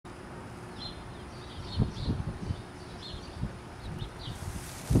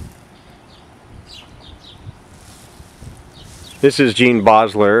This is Gene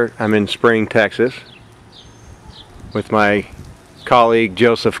Bosler. I'm in Spring, Texas with my colleague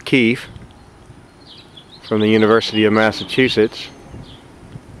Joseph Keefe from the University of Massachusetts,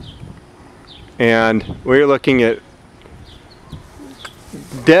 and we're looking at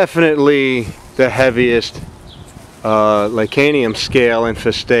definitely the heaviest Lecanium scale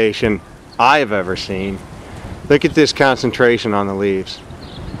infestation I've ever seen. Look at this concentration on the leaves.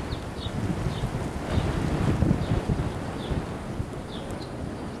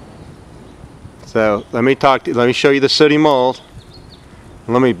 So let me show you the sooty mold.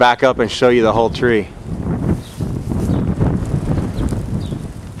 Let me back up and show you the whole tree.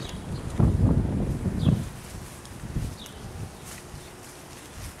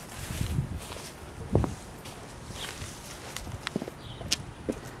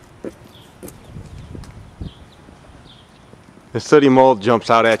 The sooty mold jumps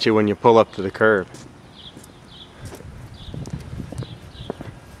out at you when you pull up to the curb.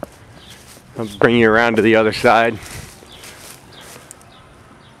 I'll bring you around to the other side.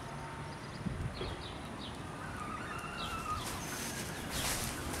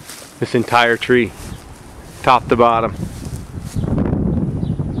 This entire tree, top to bottom.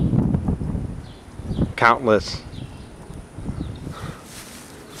 Countless.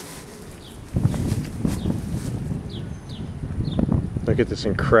 Look at this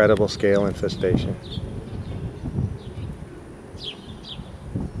incredible scale infestation.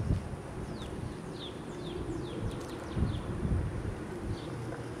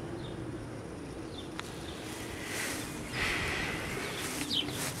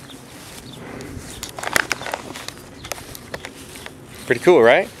 Pretty cool,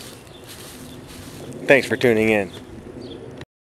 right? Thanks for tuning in.